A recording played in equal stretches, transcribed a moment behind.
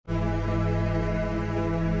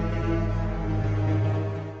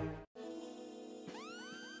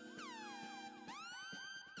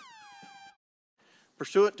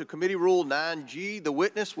Pursuant to Committee Rule 9G, the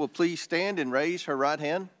witness will please stand and raise her right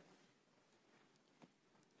hand.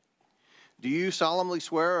 Do you solemnly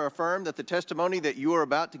swear or affirm that the testimony that you are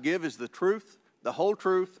about to give is the truth, the whole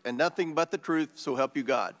truth, and nothing but the truth, so help you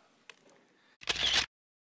God?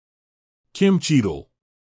 Kim Cheatle,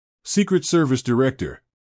 Secret Service Director,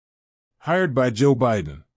 hired by Joe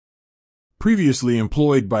Biden. Previously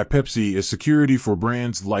employed by Pepsi as security for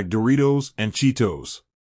brands like Doritos and Cheetos.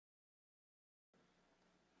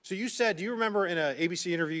 So you said, do you remember in an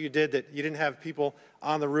ABC interview you did that you didn't have people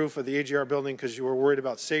on the roof of the AGR building because you were worried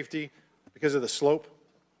about safety because of the slope?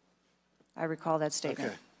 I recall that statement.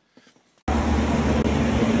 Okay.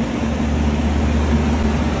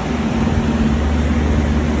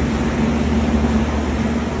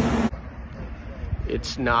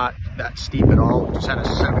 It's not that steep at all. We just had a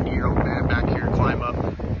 70-year-old man back here climb up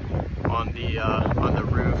on the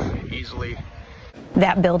roof easily.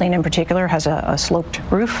 That building in particular has a sloped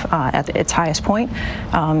roof at its highest point.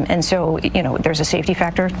 And so, you know, there's a safety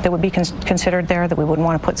factor that would be considered there, that we wouldn't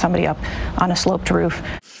want to put somebody up on a sloped roof.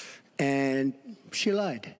 And she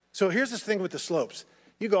lied. So here's this thing with the slopes.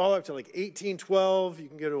 You go all up to like 1812, you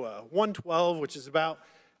can go to a 112, which is about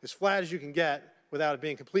as flat as you can get without it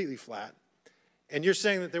being completely flat. And you're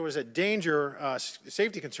saying that there was a danger,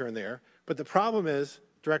 safety concern there, but the problem is,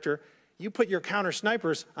 Director, you put your counter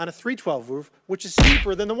snipers on a 312 roof, which is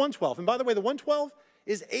steeper than the 112. And by the way, the 112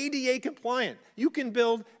 is ADA compliant. You can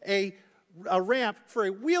build a ramp for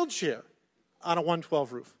a wheelchair on a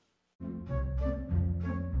 112 roof.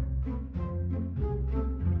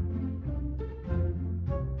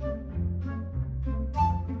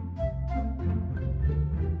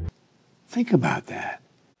 Think about that.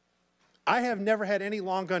 I have never had any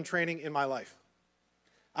long gun training in my life.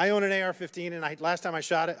 I own an AR-15, and last time I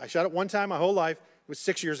shot it one time my whole life. It was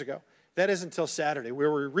 6 years ago. That is until Saturday, where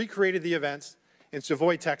we recreated the events in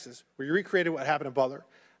Sivaady, Texas, where we recreated what happened in Butler.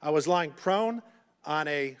 I was lying prone on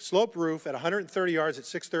a sloped roof at 130 yards at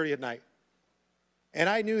 6:30 at night. And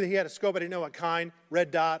I knew that he had a scope. I didn't know what kind, red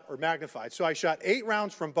dot or magnified. So I shot 8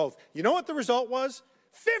 rounds from both. You know what the result was?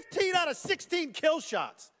 15 out of 16 kill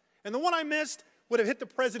shots. And the one I missed would have hit the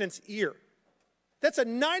president's ear. That's a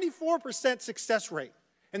 94% success rate.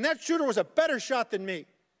 And that shooter was a better shot than me.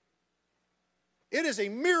 It is a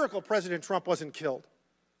miracle President Trump wasn't killed.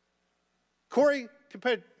 Corey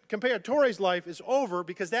Comparatore's life is over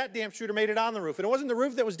because that damn shooter made it on the roof. And it wasn't the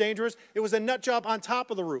roof that was dangerous. It was the nut job on top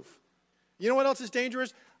of the roof. You know what else is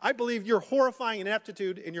dangerous? I believe your horrifying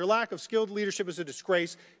ineptitude and your lack of skilled leadership is a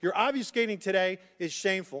disgrace. Your obfuscating today is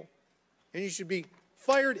shameful. And you should be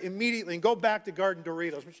fired immediately and go back to Garden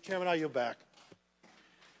Doritos. Mr. Chairman, I yield back.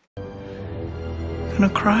 Gonna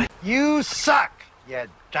cry? You suck, you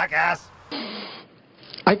jackass.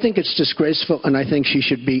 I think it's disgraceful, and I think she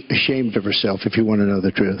should be ashamed of herself, if you want to know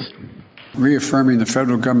the truth. Reaffirming the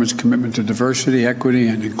federal government's commitment to diversity, equity,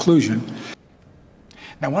 and inclusion.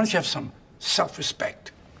 Now, why don't you have some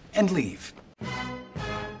self-respect and leave?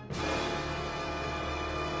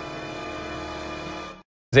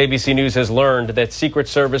 ABC News has learned that Secret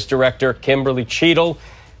Service Director Kimberly Cheatle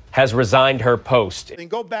has resigned her post. Then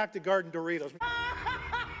go back to Garden Doritos.